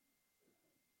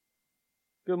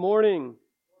Good morning.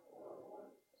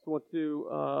 Just want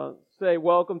to say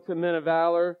welcome to Men of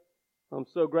Valor. I'm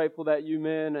so grateful that you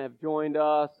men have joined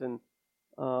us, and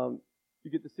you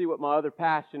get to see what my other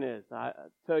passion is. I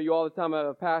tell you all the time I have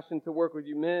a passion to work with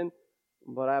you men,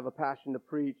 but I have a passion to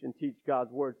preach and teach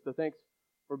God's Word. So thanks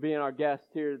for being our guest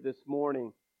here this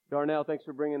morning. Darnell, thanks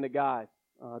for bringing the guys.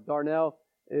 Darnell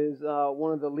is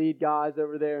one of the lead guys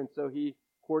over there, and so he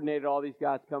coordinated all these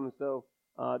guys coming. So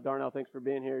Darnell, thanks for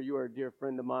being here. You are a dear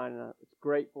friend of mine, and it's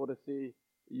grateful to see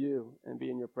you and be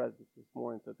in your presence this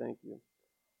morning, so thank you.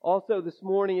 Also this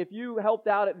morning, if you helped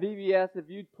out at VBS, if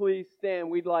you'd please stand,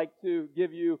 we'd like to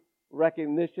give you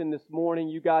recognition this morning.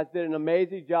 You guys did an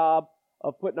amazing job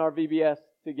of putting our VBS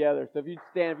together. So if you'd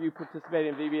stand if you participate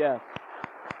in VBS.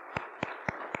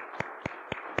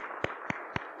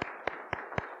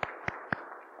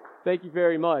 Thank you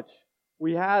very much.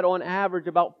 We had on average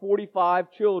about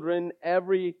 45 children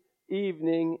every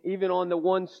evening, even on the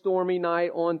one stormy night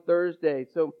on Thursday.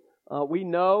 So we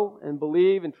know and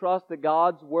believe and trust that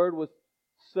God's Word was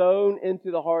sown into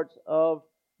the hearts of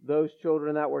those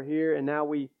children that were here, and now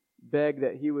we beg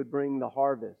that He would bring the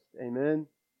harvest. Amen.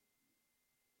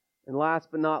 And last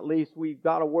but not least, we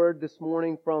got a word this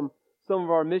morning from some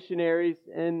of our missionaries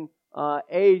in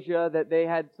Asia that they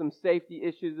had some safety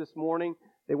issues this morning.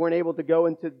 They weren't able to go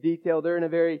into detail. They're in a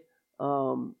very,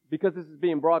 because this is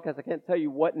being broadcast, I can't tell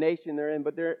you what nation they're in,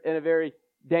 but they're in a very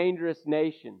dangerous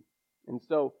nation. And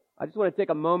so I just want to take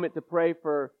a moment to pray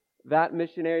for that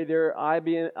missionary. They're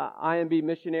IMB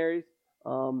missionaries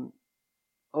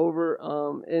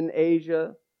over in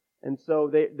Asia. And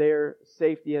so their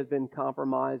safety has been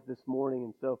compromised this morning.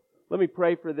 And so let me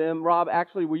pray for them. Rob,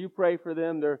 actually, will you pray for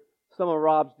them? They're some of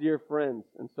Rob's dear friends.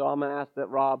 And so I'm going to ask that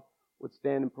Rob would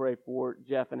stand and pray for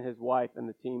Jeff and his wife and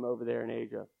the team over there in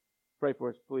Asia. Pray for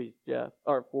us, please, Jeff,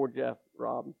 or for Jeff,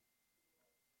 Rob.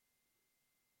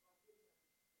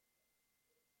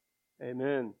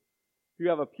 Amen. If you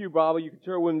have a pew Bible, you can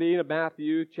turn with me to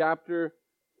Matthew chapter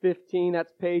 15.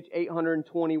 That's page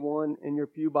 821 in your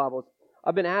pew Bibles.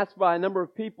 I've been asked by a number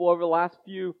of people over the last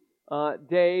few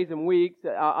days and weeks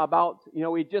about,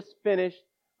 we just finished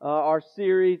our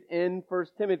series in 1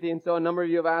 Timothy, and so a number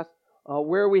of you have asked,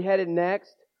 where are we headed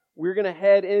next? We're going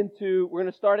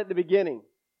to start at the beginning.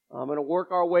 I'm going to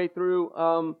work our way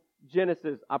through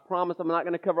Genesis. I promise I'm not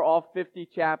going to cover all 50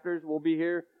 chapters. We'll be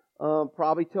here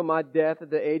probably till my death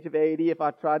at the age of 80 if I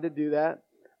tried to do that.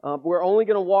 We're only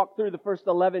going to walk through the first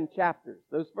 11 chapters.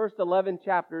 Those first 11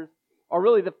 chapters are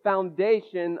really the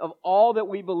foundation of all that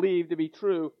we believe to be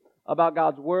true about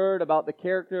God's Word, about the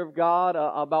character of God,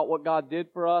 about what God did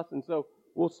for us. And so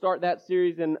we'll start that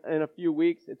series in a few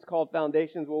weeks. It's called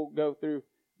Foundations. We'll go through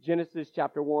Genesis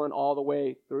chapter 1 all the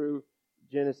way through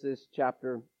Genesis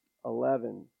chapter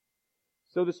 11.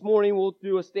 So this morning we'll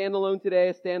do a standalone today,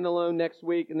 a standalone next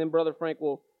week, and then Brother Frank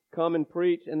will come and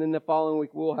preach, and then the following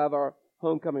week we'll have our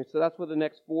homecoming. So that's what the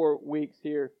next 4 weeks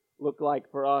here look like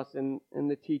for us in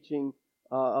the teaching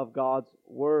of God's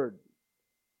Word.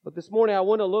 But this morning I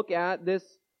want to look at this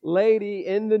lady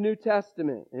in the New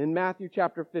Testament in Matthew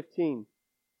chapter 15.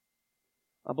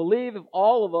 I believe if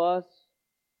all of us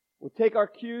would take our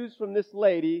cues from this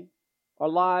lady, our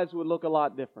lives would look a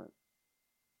lot different.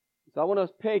 So I want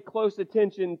to pay close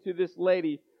attention to this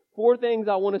lady. 4 things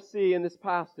I want to see in this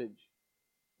passage.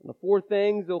 And the 4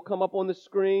 things that will come up on the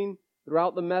screen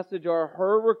throughout the message are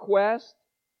her request,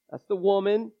 that's the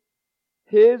woman,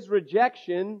 His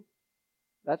rejection,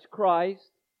 that's Christ,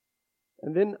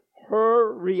 and then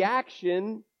her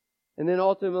reaction, and then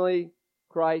ultimately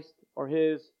Christ or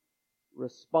His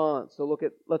response. So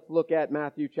let's look at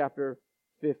Matthew chapter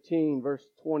 15, verse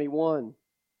 21.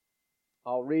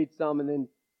 I'll read some and then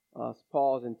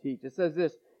pause and teach. It says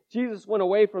this: Jesus went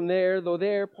away from there, though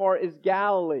their part is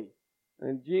Galilee.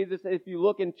 And Jesus, if you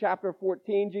look in chapter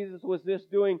 14, Jesus was just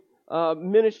doing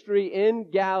ministry in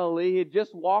Galilee. He had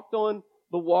just walked on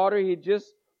the water. He had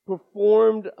just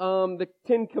performed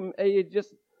he had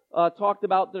just talked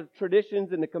about the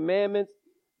traditions and the commandments.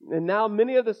 And now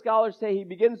many of the scholars say He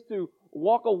begins to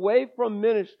walk away from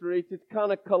ministry to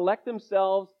kind of collect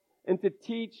Himself and to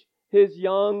teach His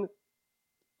young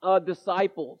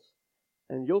disciples.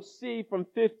 And you'll see from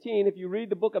 15, if you read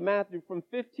the book of Matthew, from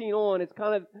 15 on, it's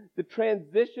kind of the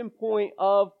transition point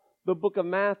of the book of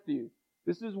Matthew.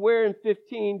 This is where in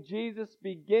 15, Jesus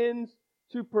begins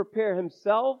to prepare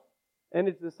Himself and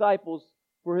His disciples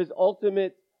for His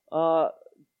ultimate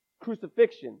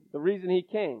crucifixion, the reason He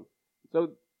came.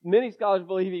 So many scholars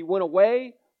believe He went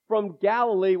away from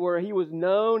Galilee, where He was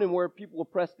known and where people were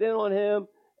pressed in on Him,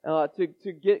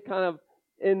 to get kind of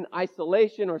in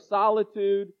isolation or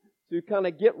solitude, to kind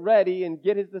of get ready and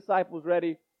get His disciples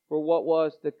ready for what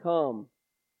was to come.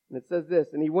 And it says this,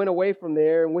 and he went away from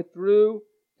there and withdrew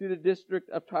to the district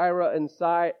of Tyre and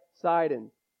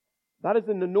Sidon. That is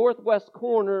in the northwest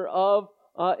corner of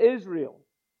Israel.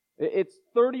 It's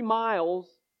 30 miles.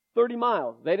 They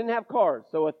didn't have cars.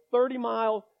 So a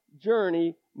 30-mile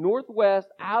journey northwest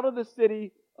out of the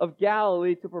city of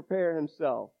Galilee to prepare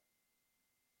himself.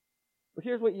 But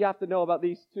here's what you have to know about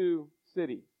these two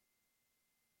cities.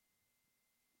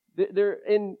 They're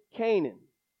in Canaan.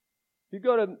 If you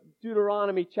go to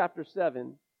Deuteronomy chapter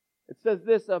 7, it says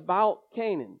this about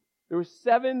Canaan. There were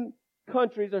 7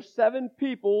 countries or 7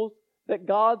 peoples that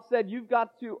God said you've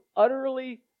got to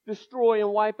utterly destroy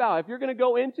and wipe out. If you're going to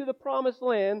go into the promised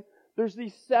land, there's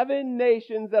these 7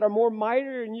 nations that are more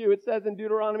mightier than you. It says in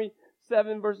Deuteronomy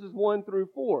 7 verses 1 through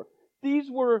 4. These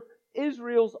were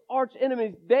Israel's arch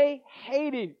enemies. They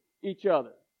hated each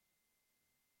other.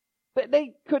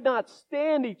 They could not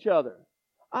stand each other.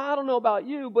 I don't know about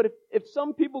you, but if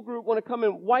some people group want to come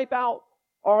and wipe out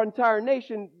our entire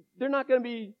nation, we're not going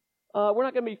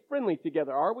to be friendly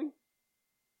together, are we?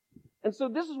 And so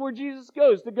this is where Jesus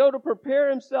goes. To go to prepare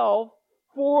himself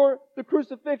for the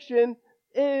crucifixion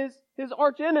is his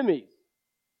arch enemies.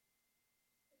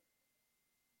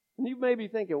 And you may be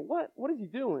thinking, what is he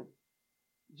doing?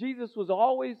 Jesus was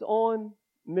always on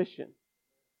mission.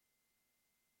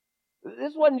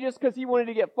 This wasn't just because he wanted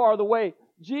to get farther away.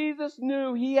 Jesus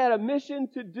knew he had a mission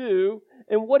to do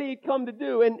and what he had come to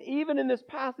do. And even in this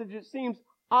passage, it seems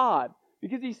odd.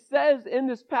 Because he says in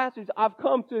this passage, I've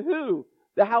come to who?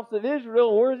 The house of Israel.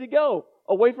 And where does he go?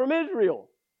 Away from Israel.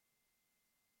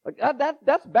 Like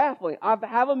that's baffling. I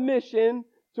have a mission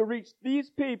to reach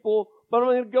these people, but I'm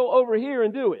going to go over here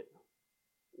and do it.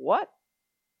 What?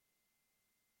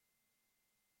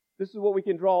 This is what we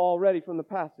can draw already from the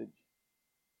passage.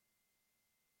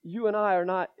 You and I are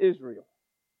not Israel.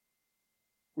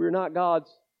 We're not God's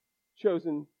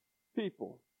chosen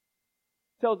people.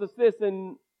 It tells us this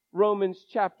in Romans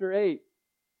chapter 8.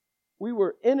 We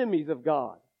were enemies of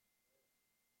God.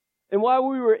 And while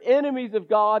we were enemies of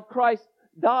God, Christ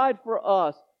died for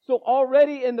us. So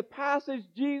already in the passage,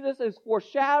 Jesus is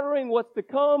foreshadowing what's to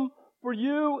come for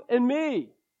you and me.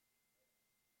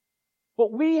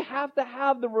 But we have to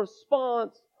have the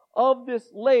response of this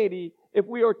lady if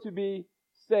we are to be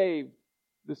saved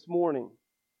this morning.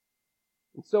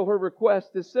 And so her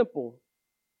request is simple.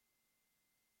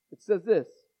 It says this,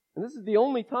 and this is the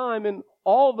only time in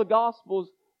all the Gospels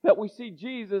that we see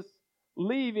Jesus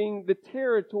leaving the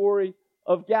territory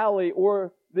of Galilee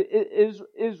or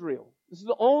Israel. This is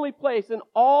the only place in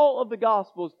all of the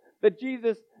Gospels that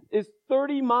Jesus is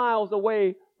 30 miles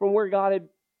away from where God had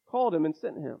called him and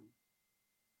sent him.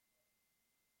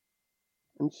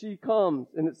 And she comes,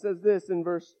 and it says this in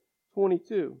verse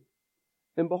 22.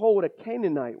 And behold, a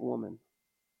Canaanite woman.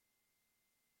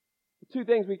 2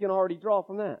 things we can already draw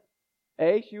from that.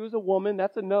 A, she was a woman.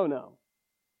 That's a no-no.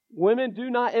 Women do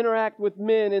not interact with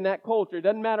men in that culture. It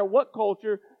doesn't matter what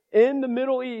culture. In the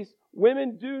Middle East,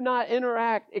 women do not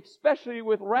interact, especially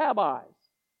with rabbis.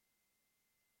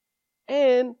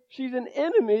 And she's an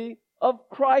enemy of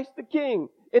Christ the King.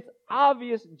 It's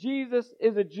obvious Jesus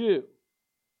is a Jew.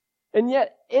 And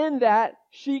yet in that,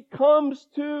 she comes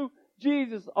to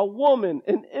Jesus, a woman,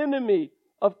 an enemy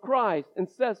of Christ, and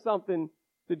says something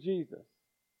to Jesus.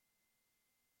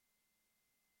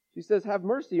 She says, have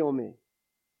mercy on me,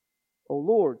 O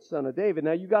Lord, Son of David.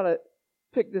 Now you got to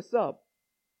pick this up.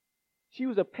 She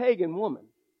was a pagan woman.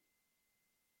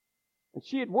 And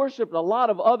she had worshipped a lot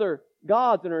of other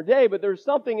gods in her day, but there's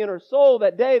something in her soul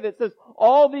that day that says,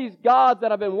 all these gods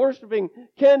that I've been worshiping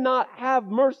cannot have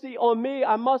mercy on me.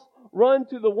 I must run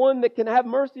to the one that can have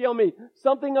mercy on me.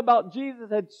 Something about Jesus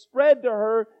had spread to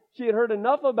her. She had heard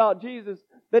enough about Jesus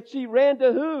that she ran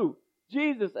to who?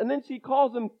 Jesus. And then she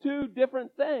calls him 2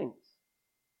 different things.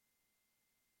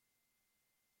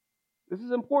 This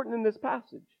is important in this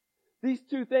passage. These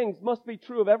 2 things must be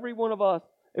true of every one of us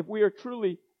if we are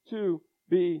truly to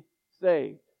be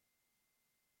saved.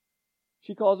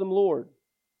 She calls him Lord.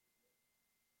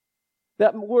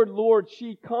 That word Lord,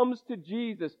 she comes to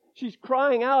Jesus. She's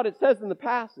crying out, it says in the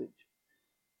passage.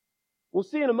 We'll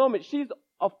see in a moment. She's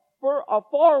a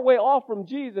far way off from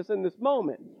Jesus in this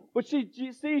moment. But she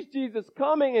sees Jesus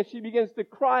coming and she begins to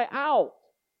cry out.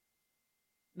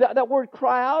 That word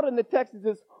cry out in the text is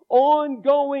this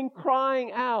ongoing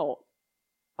crying out.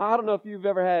 I don't know if you've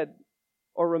ever had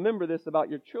or remember this about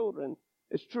your children.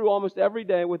 It's true almost every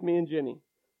day with me and Jenny.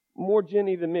 More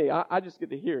Jenny than me. I just get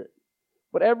to hear it.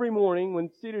 But every morning when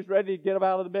Cedar's ready to get up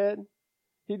out of the bed,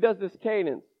 he does this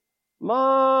cadence.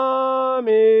 Mommy,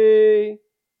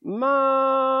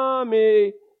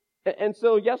 Mommy. And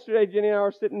so yesterday Jenny and I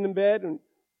were sitting in bed and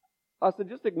I said,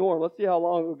 just ignore him. Let's see how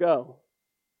long it'll go.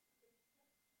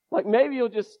 Like maybe he'll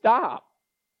just stop.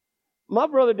 My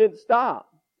brother didn't stop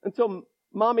until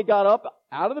Mommy got up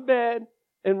out of the bed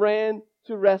and ran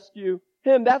to rescue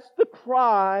him. That's the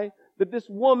cry that this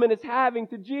woman is having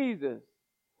to Jesus.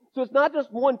 So it's not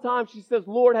just one time she says,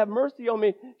 Lord, have mercy on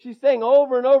me. She's saying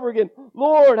over and over again,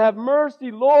 Lord, have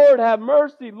mercy, Lord, have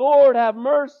mercy, Lord, have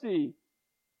mercy.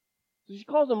 So she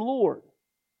calls him Lord,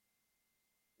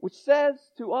 which says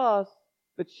to us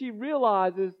that she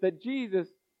realizes that Jesus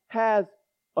has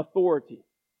authority.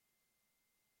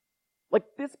 Like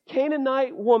this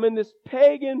Canaanite woman, this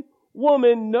pagan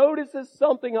woman notices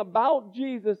something about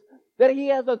Jesus, that he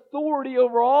has authority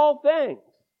over all things.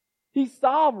 He's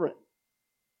sovereign.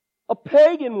 A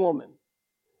pagan woman.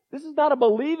 This is not a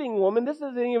believing woman. This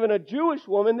isn't even a Jewish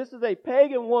woman. This is a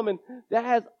pagan woman that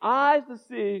has eyes to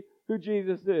see who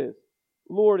Jesus is.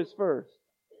 Lord is first.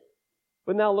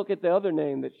 But now look at the other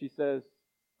name that she says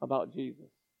about Jesus.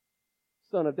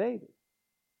 Son of David.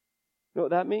 You know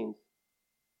what that means?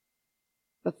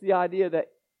 That's the idea that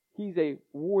he's a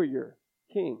warrior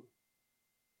king.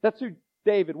 That's who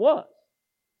David was.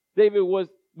 David was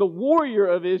the warrior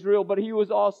of Israel, but he was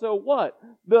also what?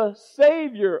 The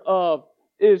Savior of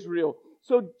Israel.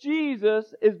 So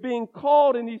Jesus is being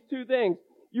called in these two things.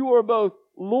 You are both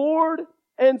Lord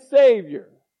and Savior.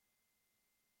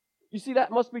 You see,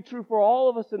 that must be true for all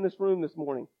of us in this room this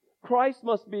morning. Christ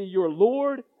must be your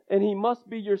Lord and He must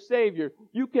be your Savior.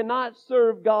 You cannot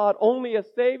serve God only as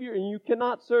Savior, and you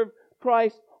cannot serve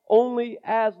Christ only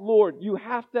as Lord. You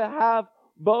have to have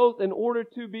both in order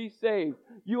to be saved.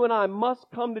 You and I must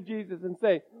come to Jesus and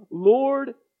say,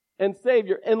 Lord and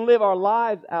Savior, and live our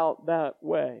lives out that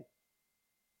way.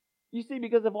 You see,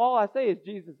 because if all I say is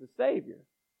Jesus is Savior,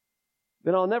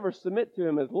 then I'll never submit to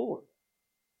Him as Lord.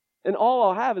 And all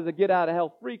I'll have is a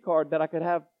get-out-of-hell-free card that I could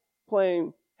have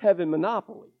playing heaven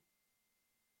Monopoly.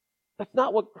 That's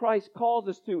not what Christ calls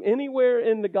us to anywhere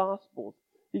in the Gospels.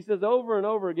 He says over and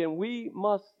over again, we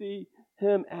must see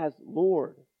Him as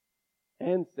Lord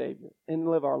and Savior and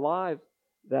live our lives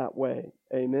that way.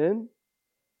 Amen?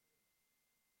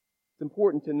 It's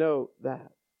important to note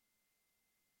that.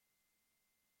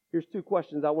 Here's two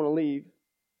questions I want to leave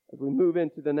as we move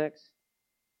into the next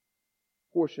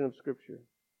portion of Scripture.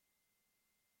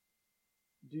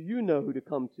 Do you know who to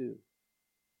come to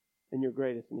in your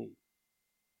greatest need?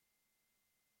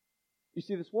 You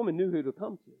see, this woman knew who to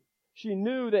come to. She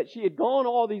knew that she had gone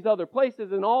all these other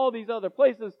places, and all these other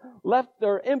places left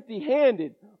her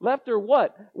empty-handed. Left her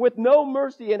what? With no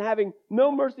mercy, and having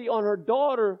no mercy on her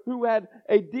daughter who had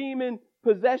a demon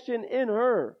possession in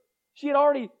her. She had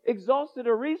already exhausted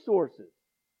her resources.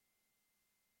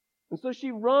 And so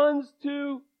she runs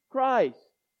to Christ.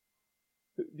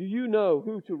 Do you know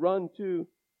who to run to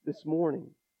this morning?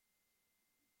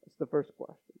 That's the first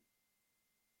question.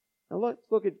 Now let's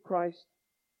look at Christ's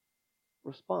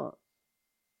response.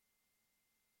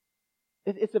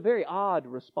 It's a very odd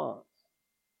response.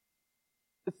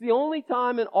 It's the only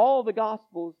time in all the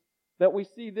Gospels that we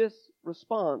see this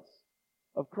response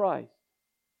of Christ.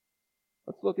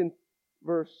 Let's look in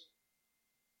verse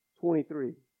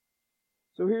 23.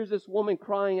 So here's this woman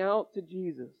crying out to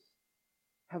Jesus.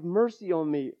 Have mercy on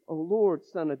me, O Lord,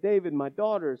 Son of David. My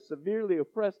daughter is severely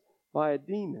oppressed by a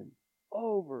demon.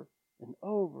 Over and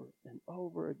over and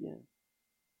over again.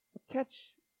 But catch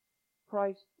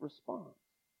Christ's response.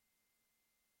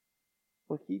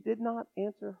 But He did not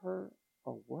answer her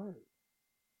a word.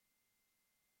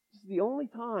 This is the only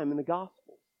time in the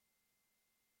Gospels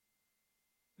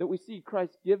that we see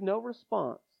Christ give no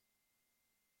response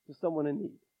to someone in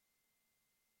need.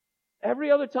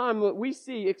 Every other time that we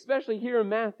see, especially here in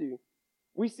Matthew,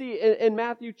 we see in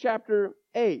Matthew chapter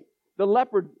 8, the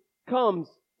leopard comes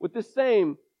with the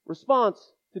same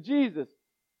response to Jesus,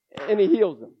 and He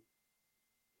heals him.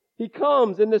 He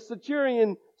comes, and the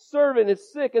centurion servant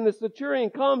is sick, and the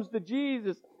centurion comes to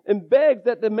Jesus and begs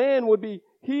that the man would be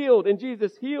healed, and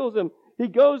Jesus heals him. He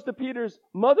goes to Peter's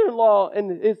mother-in-law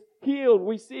and is healed.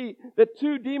 We see that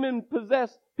two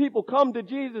demon-possessed people come to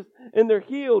Jesus and they're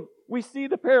healed. We see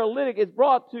the paralytic is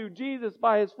brought to Jesus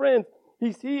by his friends.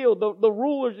 He's healed. The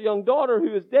ruler's young daughter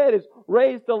who is dead is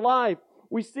raised to life.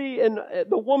 We see in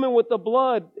the woman with the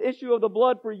blood, issue of the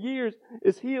blood for years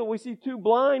is healed. We see two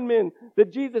blind men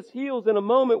that Jesus heals in a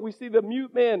moment. We see the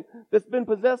mute man that's been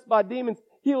possessed by demons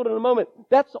healed in a moment.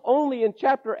 That's only in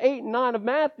chapter 8 and 9 of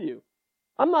Matthew.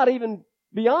 I'm not even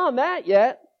beyond that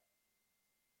yet.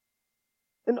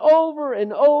 And over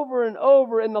and over and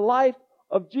over in the life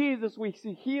of Jesus, we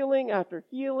see healing after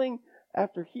healing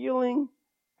after healing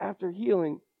after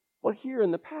healing. But here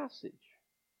in the passage,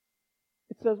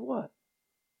 it says what?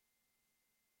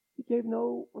 He gave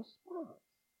no response.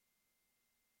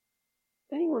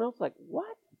 Anyone else like,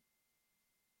 what?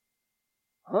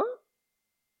 Huh?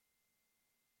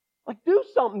 Like, do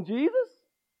something, Jesus.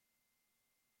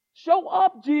 Show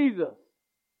up, Jesus.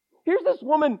 Here's this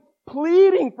woman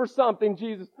pleading for something,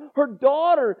 Jesus. Her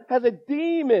daughter has a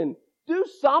demon. Do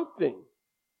something.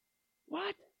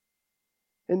 What?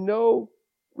 And no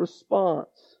response.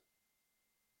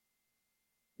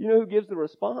 You know who gives the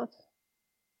response?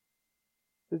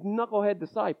 His knucklehead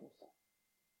disciples.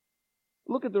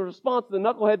 Look at the response the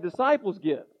knucklehead disciples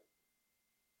give.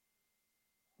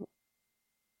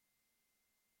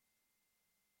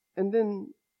 And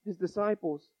then his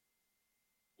disciples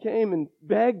came and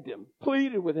begged him,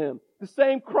 pleaded with him. The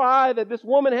same cry that this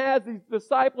woman has, these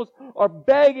disciples are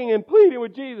begging and pleading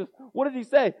with Jesus. What does he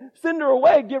say? Send her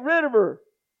away, get rid of her.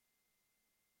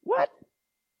 What?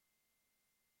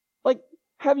 Like,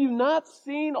 have you not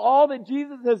seen all that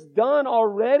Jesus has done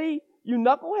already, you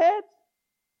knuckleheads?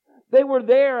 They were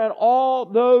there at all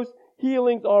those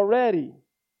healings already.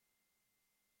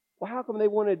 Well, how come they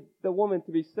wanted the woman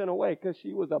to be sent away? Because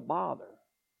she was a bother.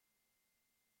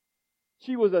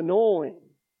 She was annoying.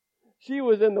 She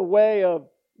was in the way of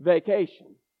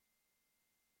vacation.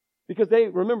 Because they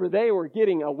were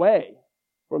getting away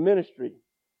from ministry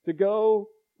to go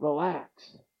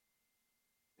relax,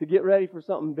 to get ready for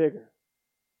something bigger.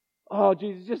 Oh,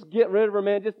 Jesus, just get rid of her,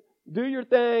 man. Just do your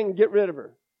thing and get rid of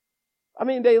her. I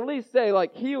mean, they at least say,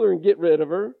 like, heal her and get rid of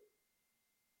her.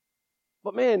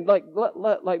 But man, like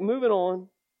moving on.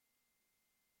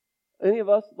 Any of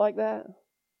us like that?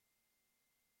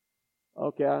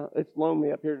 Okay, it's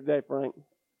lonely up here today, Frank.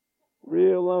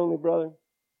 Real lonely, brother.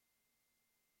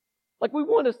 Like, we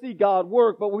want to see God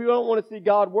work, but we don't want to see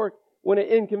God work when it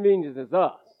inconveniences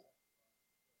us.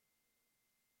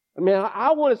 I mean,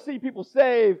 I want to see people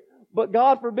saved, but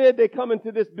God forbid they come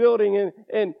into this building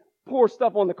and pour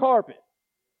stuff on the carpet.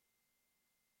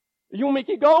 You want me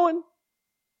to keep going?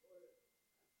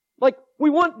 Like, we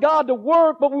want God to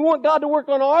work, but we want God to work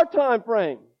on our time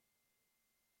frame.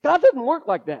 God doesn't work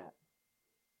like that.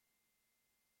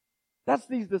 That's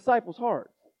these disciples'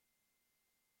 hearts.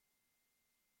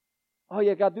 Oh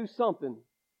yeah, God, do something,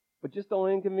 but just don't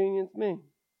inconvenience me.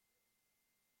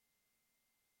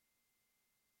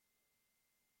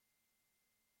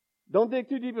 Don't dig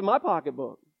too deep in my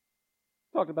pocketbook.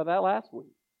 Talked about that last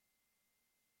week.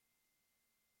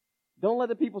 Don't let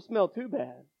the people smell too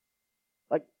bad.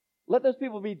 Like, let those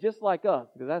people be just like us,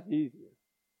 because that's easier.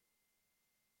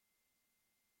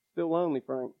 Still lonely,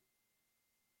 Frank.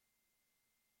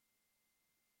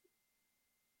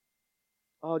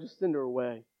 Oh, just send her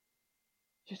away.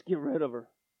 Just get rid of her.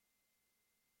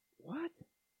 What?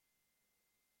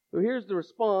 So here's the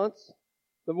response.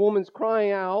 The woman's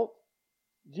crying out.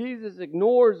 Jesus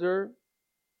ignores her.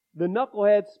 The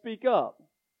knuckleheads speak up.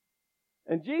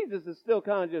 And Jesus is still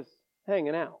kind of just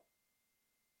hanging out,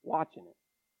 watching it.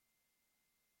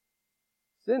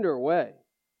 Send her away.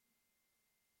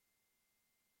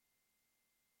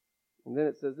 And then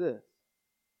it says this.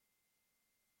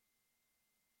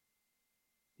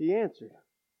 He answered.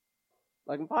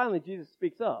 Like, and finally Jesus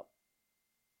speaks up.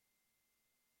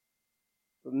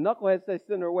 So the knuckleheads say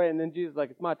send her away, and then Jesus is like,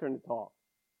 it's my turn to talk.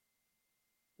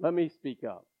 Let me speak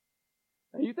up.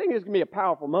 Now you think it's going to be a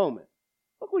powerful moment.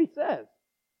 Look what he says.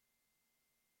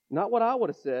 Not what I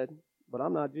would have said, but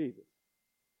I'm not Jesus.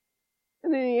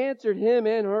 And then he answered him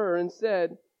and her and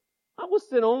said, I was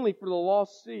sent only for the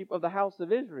lost sheep of the house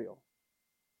of Israel.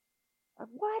 Like,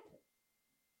 what?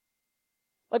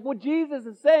 Like, what Jesus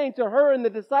is saying to her and the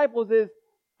disciples is,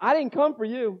 I didn't come for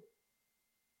you.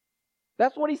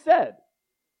 That's what he said.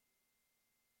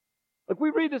 Like, we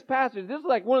read this passage, this is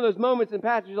like one of those moments in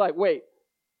passage, like, wait.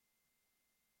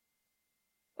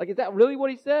 Like, is that really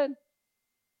what he said?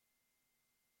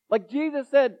 Like, Jesus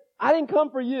said, I didn't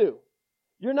come for you.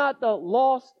 You're not the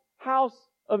lost house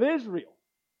of Israel.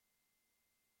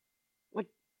 Like,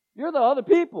 you're the other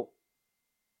people.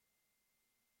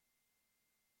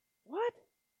 What?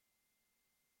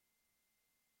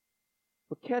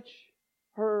 But catch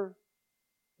her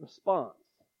response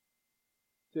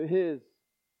to his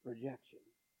rejection.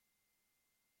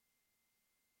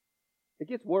 It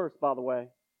gets worse, by the way.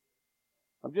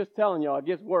 I'm just telling y'all, it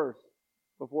gets worse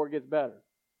before it gets better.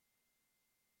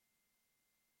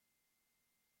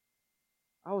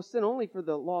 I was sent only for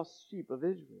the lost sheep of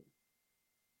Israel.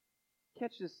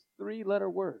 Catch this 3-letter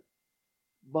word.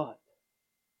 But.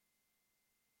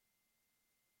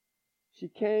 She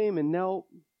came and knelt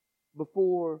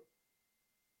before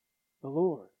the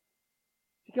Lord.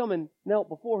 She came and knelt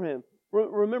before him.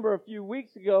 Remember a few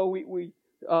weeks ago, we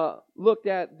looked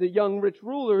at the young rich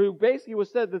ruler who basically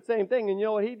was said the same thing. And you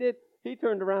know what he did? He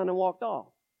turned around and walked off.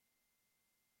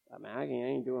 I mean, I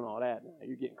ain't doing all that now.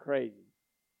 You're getting crazy.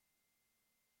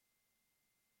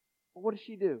 But what did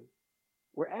she do?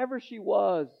 Wherever she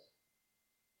was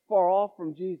far off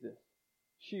from Jesus,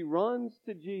 she runs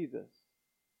to Jesus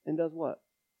and does what?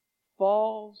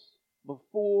 Falls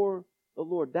before the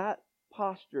Lord. That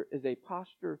posture is a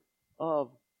posture of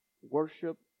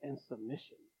worship and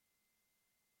submission.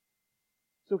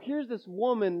 So here's this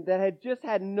woman that had just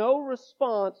had no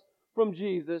response from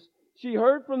Jesus. She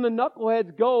heard from the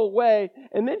knuckleheads, go away.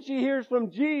 And then she hears from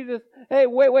Jesus, hey,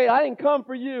 wait, I didn't come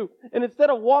for you. And instead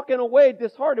of walking away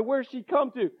disheartened, where's she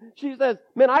come to? She says,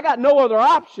 man, I got no other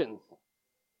options.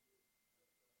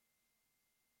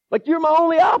 Like, you're my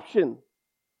only option.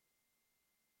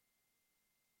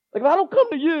 Like, if I don't come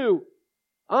to you,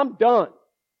 I'm done.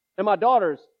 And my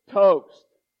daughter's toast.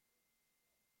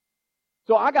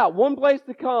 So I got one place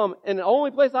to come, and the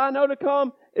only place I know to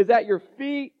come is at your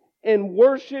feet and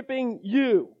worshiping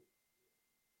you.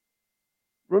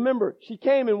 Remember, she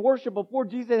came and worshiped before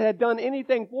Jesus had done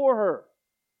anything for her.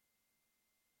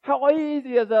 How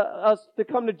easy is us to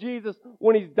come to Jesus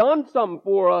when He's done something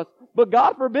for us, but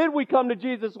God forbid we come to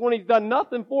Jesus when He's done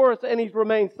nothing for us and He's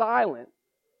remained silent.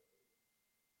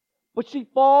 But she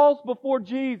falls before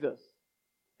Jesus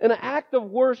in an act of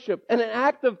worship and an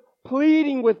act of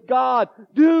pleading with God,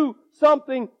 do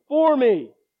something for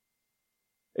me.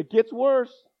 It gets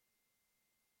worse.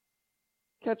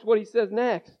 Catch what He says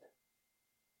next.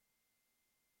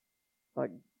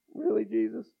 Like, really,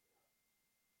 Jesus?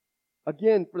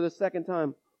 Again, for the second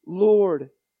time, Lord,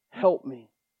 help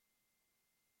me.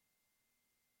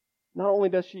 Not only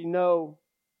does she know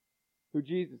who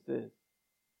Jesus is,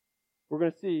 we're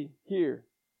going to see here,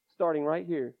 starting right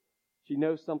here, she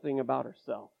knows something about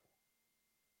herself.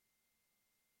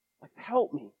 Like,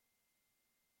 help me.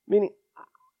 Meaning,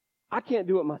 I can't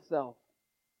do it myself.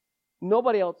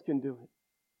 Nobody else can do it.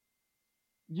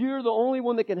 You're the only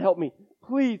one that can help me.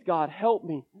 Please, God, help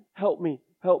me, help me,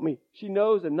 help me. She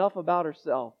knows enough about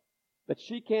herself that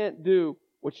she can't do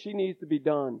what she needs to be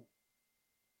done.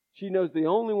 She knows the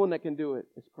only one that can do it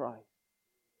is Christ.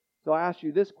 So I ask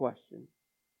you this question.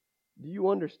 Do you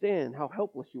understand how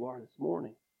helpless you are this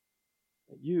morning?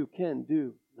 That you can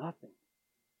do nothing.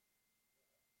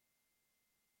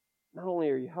 Not only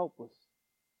are you helpless,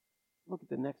 look at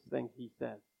the next thing He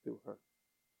says to her.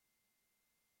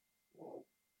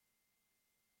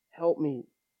 Help me,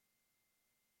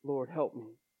 Lord, help me.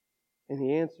 And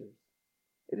He answers,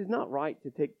 it is not right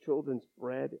to take children's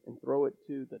bread and throw it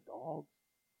to the dogs.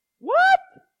 What?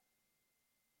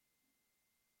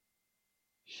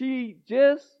 She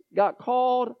just got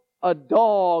called a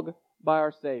dog by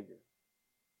our Savior.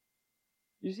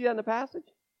 You see that in the passage?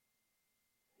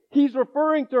 He's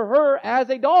referring to her as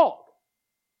a dog.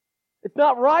 It's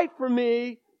not right for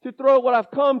me to throw what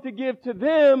I've come to give to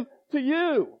them to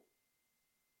you.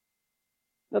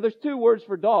 Now, there's two words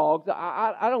for dogs.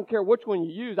 I don't care which one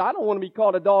you use. I don't want to be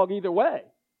called a dog either way.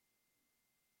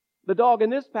 The dog in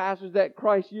this passage that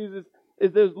Christ uses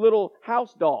is those little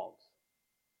house dogs.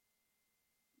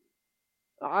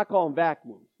 I call them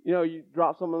vacuums. You know, you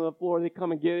drop something on the floor, they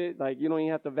come and get it. Like, you don't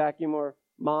even have to vacuum or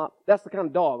mop. That's the kind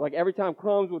of dog. Like, every time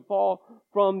crumbs would fall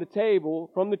from the table,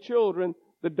 from the children,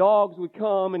 the dogs would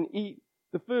come and eat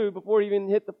the food before it even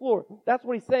hit the floor. That's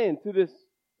what He's saying to this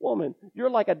woman. You're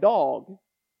like a dog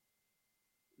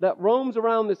that roams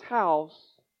around this house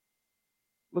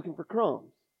looking for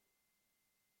crumbs.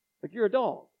 Like, you're a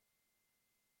dog.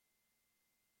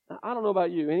 Now, I don't know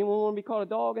about you. Anyone want to be called a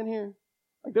dog in here?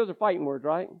 Like, those are fighting words,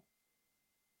 right?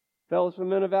 Fellas from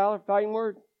Men of Valor, fighting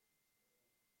words?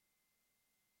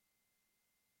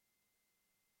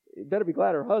 You better be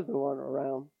glad her husband wasn't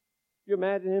around. Can you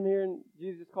imagine him hearing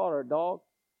Jesus call her a dog?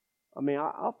 I mean,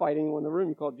 I'll fight anyone in the room.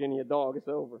 You call Jenny a dog, it's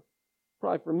over.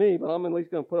 Probably for me, but I'm at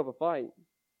least going to put up a fight.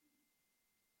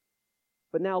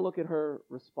 But now look at her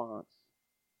response.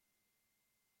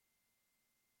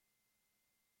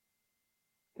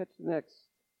 Catch the next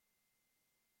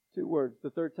two words. The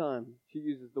third time she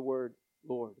uses the word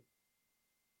Lord.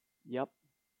 Yep.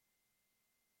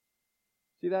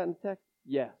 See that in the text?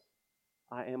 Yes,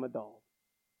 I am a dog.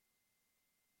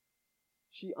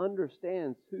 She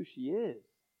understands who she is.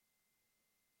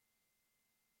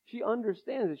 She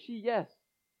understands that yes,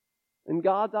 in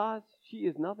God's eyes, she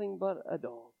is nothing but a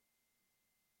dog.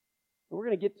 And we're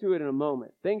going to get to it in a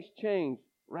moment. Things change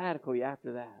radically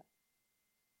after that.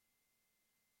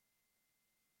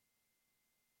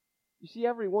 You see,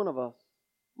 every one of us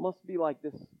must be like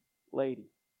this lady.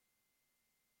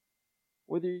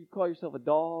 Whether you call yourself a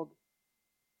dog,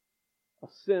 a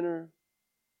sinner,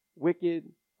 wicked,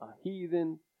 a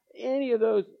heathen, any of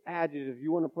those adjectives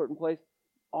you want to put in place,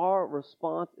 our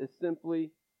response is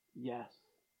simply, yes,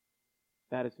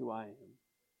 that is who I am.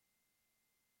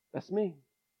 That's me.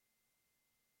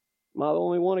 Am I the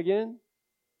only one again?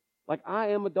 Like, I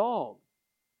am a dog.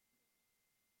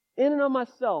 In and of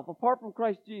myself, apart from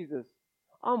Christ Jesus,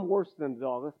 I'm worse than a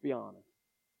dog, let's be honest.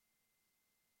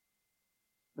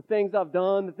 The things I've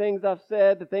done, the things I've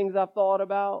said, the things I've thought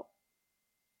about,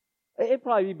 it'd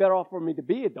probably be better off for me to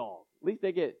be a dog. At least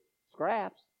they get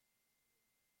scraps.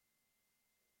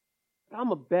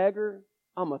 I'm a beggar.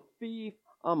 I'm a thief.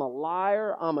 I'm a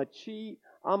liar. I'm a cheat.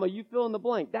 You fill in the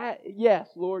blank. Yes,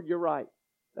 Lord, you're right.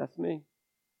 That's me.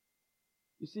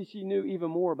 You see, she knew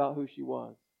even more about who she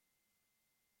was.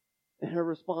 And her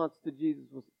response to Jesus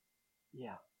was,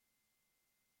 yeah.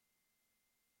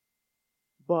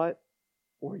 But,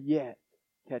 or yet,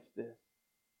 catch this,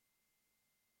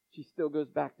 she still goes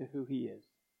back to who He is.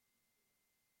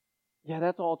 Yeah,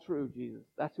 that's all true, Jesus.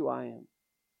 That's who I am.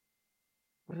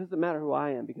 But it doesn't matter who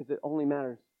I am because it only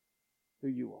matters who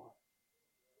you are.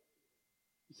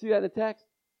 You see that in the text?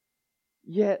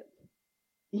 Yet,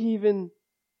 even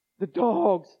the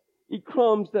dogs eat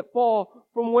crumbs that fall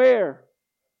from where?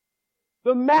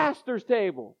 The master's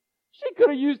table. She could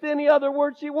have used any other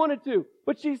word she wanted to,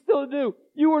 but she still do.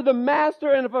 You are the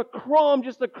master, and if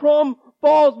just a crumb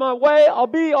falls my way, I'll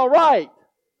be all right.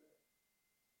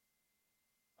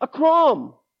 A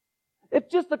crumb. If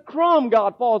just a crumb,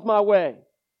 God, falls my way,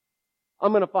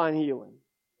 I'm going to find healing.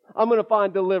 I'm going to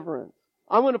find deliverance.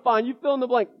 I'm going to find, you fill in the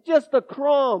blank, just a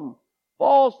crumb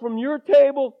falls from your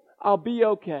table, I'll be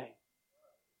okay.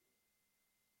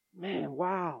 Man,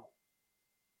 wow.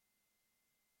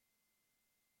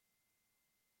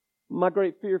 My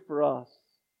great fear for us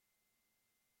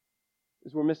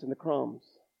is we're missing the crumbs.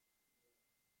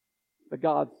 The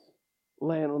God's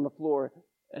laying on the floor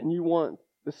and you want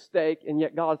the steak, and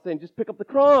yet God's saying, just pick up the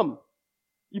crumb.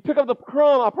 You pick up the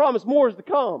crumb, I promise more is to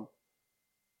come.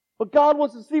 But God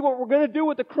wants to see what we're going to do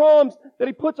with the crumbs that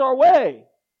He puts our way.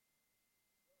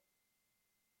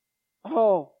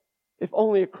 Oh, if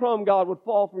only a crumb, God, would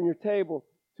fall from your table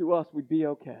to us, we'd be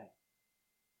okay.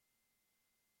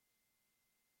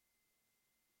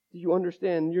 Do you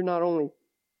understand you're not only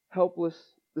helpless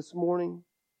this morning,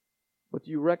 but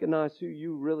do you recognize who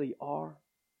you really are?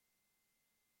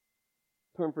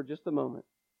 Turn for just a moment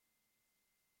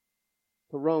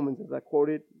to Romans, as I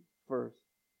quoted first.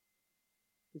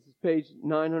 This is page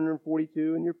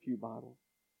 942 in your pew Bible.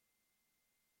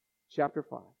 Chapter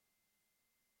 5.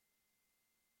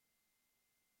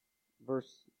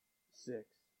 Verse 6.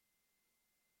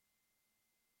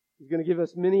 He's going to give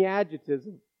us many adjectives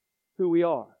of who we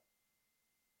are.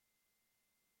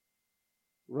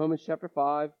 Romans chapter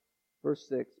 5, verse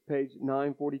 6, page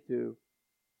 942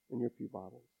 in your pew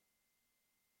Bibles.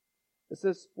 It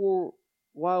says, for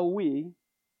while we,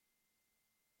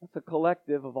 that's a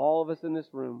collective of all of us in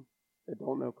this room that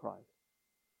don't know Christ.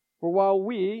 For while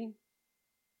we're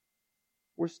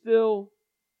still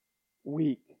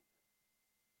weak.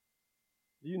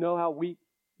 Do you know how weak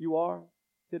you are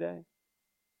today?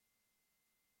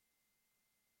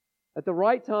 At the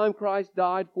right time, Christ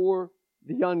died for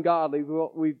the ungodly.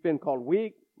 We've been called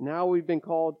weak. Now we've been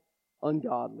called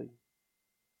ungodly.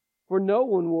 For no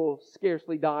one will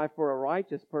scarcely die for a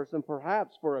righteous person.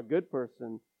 Perhaps for a good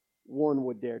person, one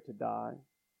would dare to die.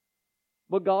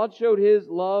 But God showed His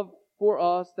love for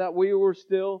us that we were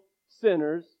still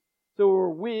sinners. So we're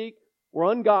weak,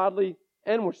 we're ungodly,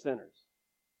 and we're sinners.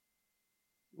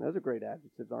 Those are great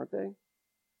adjectives, aren't they?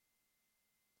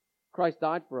 Christ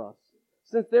died for us.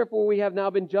 Since therefore we have now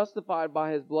been justified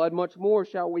by His blood, much more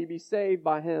shall we be saved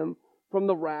by Him from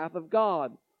the wrath of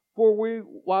God. For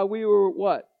while we were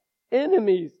what?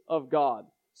 Enemies of God.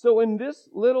 So in this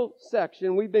little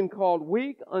section, we've been called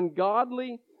weak,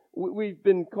 ungodly, we've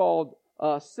been called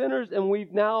sinners, and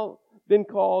we've now been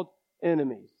called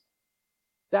enemies.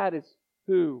 That is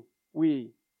who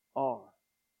we are.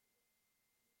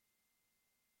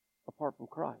 Apart from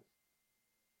Christ.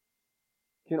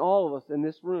 Can all of us in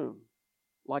this room,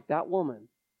 like that woman,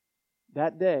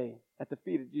 that day at the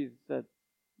feet of Jesus said,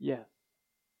 yes,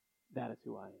 that is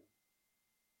who I am.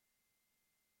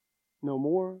 No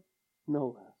more,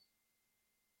 no less.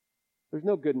 There's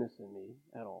no goodness in me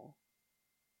at all.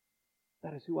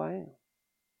 That is who I am.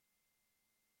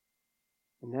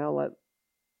 And now let's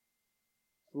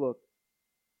look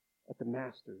at the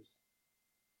Master's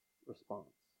response.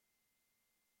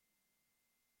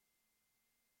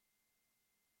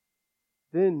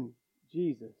 Then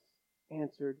Jesus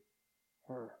answered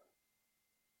her.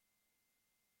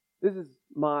 This is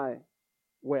my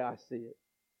way I see it.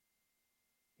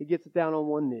 he gets down on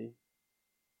one knee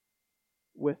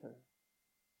with her,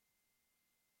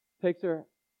 takes her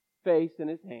face in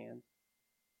his hands,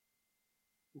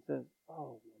 and says,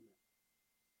 "Oh,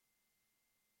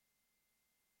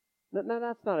 woman." Now,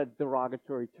 that's not a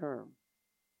derogatory term.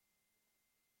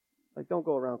 Like, don't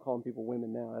go around calling people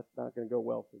women now. That's not going to go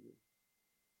well for you.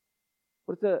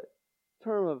 But it's a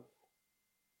term of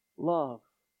love,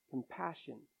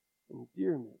 compassion,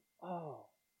 endearment. Oh,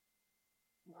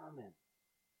 woman,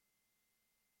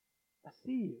 I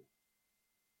see you.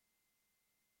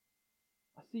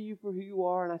 I see you for who you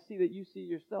are, and I see that you see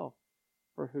yourself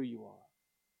for who you are.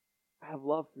 I have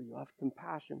love for you. I have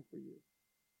compassion for you.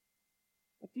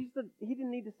 Like Jesus, he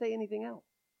didn't need to say anything else.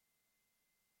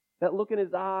 That look in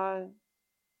his eye,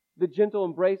 the gentle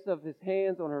embrace of his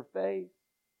hands on her face,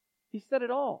 he said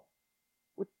it all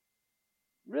with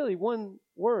really one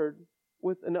word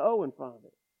with an O in front of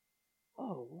it.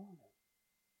 Oh, woman.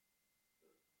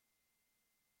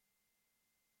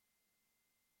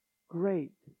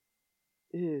 Great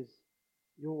is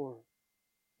your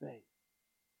faith.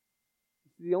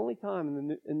 It's the only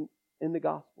time in the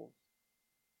Gospels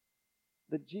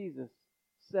that Jesus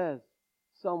says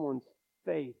someone's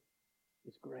faith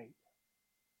is great.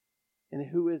 And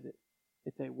who is it?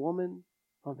 It's a woman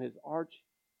from his arch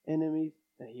enemies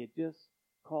that he had just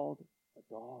called a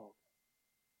dog.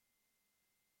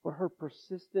 But her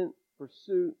persistent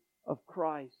pursuit of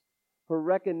Christ, her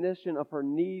recognition of her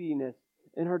neediness,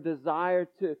 and her desire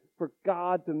for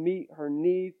God to meet her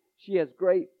needs, she has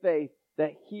great faith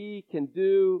that he can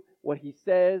do what he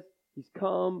says he's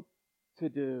come to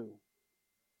do.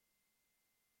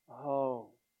 Oh,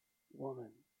 woman,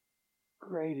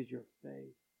 great is your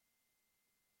faith.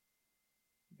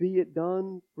 Be it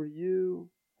done for you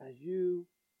as you,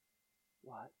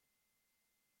 what?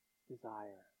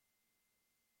 Desire.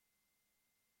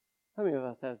 How many of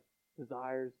us have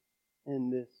desires in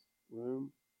this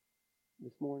room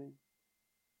this morning?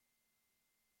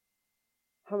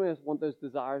 How many of us want those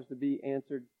desires to be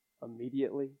answered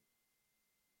immediately?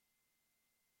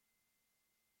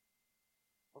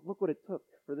 But look what it took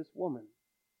for this woman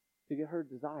to get her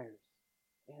desires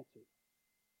answered.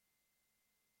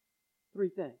 3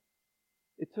 things.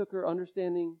 It took her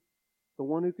understanding the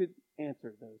one who could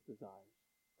answer those desires,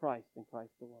 Christ and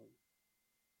Christ alone.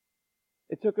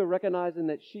 It took her recognizing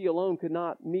that she alone could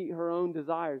not meet her own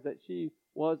desires, that she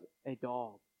was a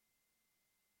dog.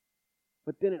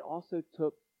 But then it also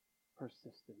took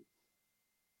persistence.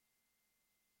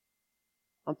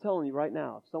 I'm telling you right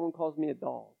now, if someone calls me a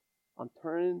dog, I'm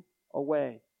turning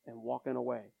away and walking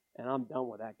away, and I'm done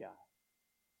with that guy.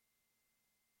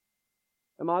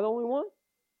 Am I the only one?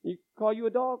 You call you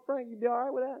a dog, Frank? You be all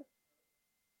right with that?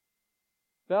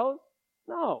 Fellas?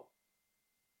 No.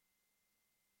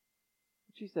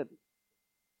 She said,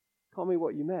 call me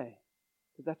what you may,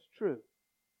 because that's true.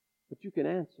 But you can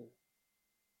answer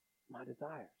my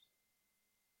desires.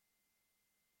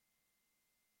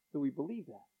 Do we believe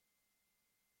that?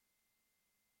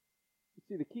 You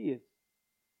see, the key is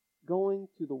going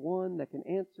to the one that can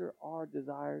answer our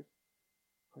desires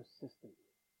persistently.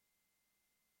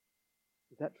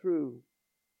 Is that true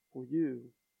for you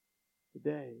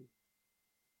today?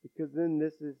 Because then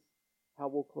this is how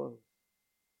we'll close.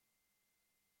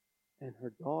 And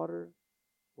her daughter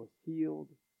was healed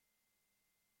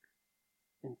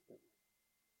instantly.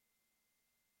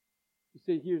 You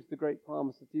see, here's the great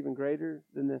promise that's even greater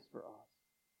than this for us.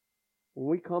 When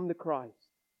we come to Christ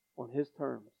on His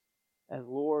terms as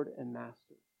Lord and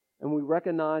Master, and we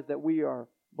recognize that we are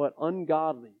but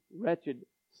ungodly, wretched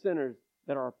sinners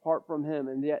that are apart from Him,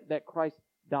 and yet that Christ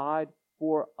died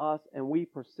for us, and we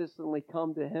persistently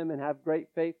come to Him and have great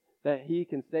faith that He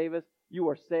can save us, you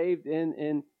are saved in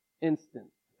an instant.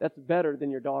 That's better than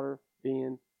your daughter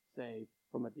being saved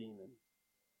from a demon.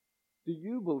 Do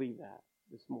you believe that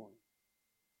this morning?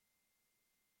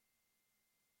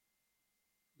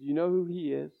 Do you know who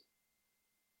He is?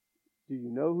 Do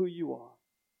you know who you are?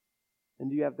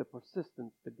 And do you have the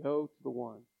persistence to go to the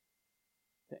one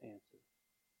to answer?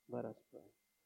 Let us pray.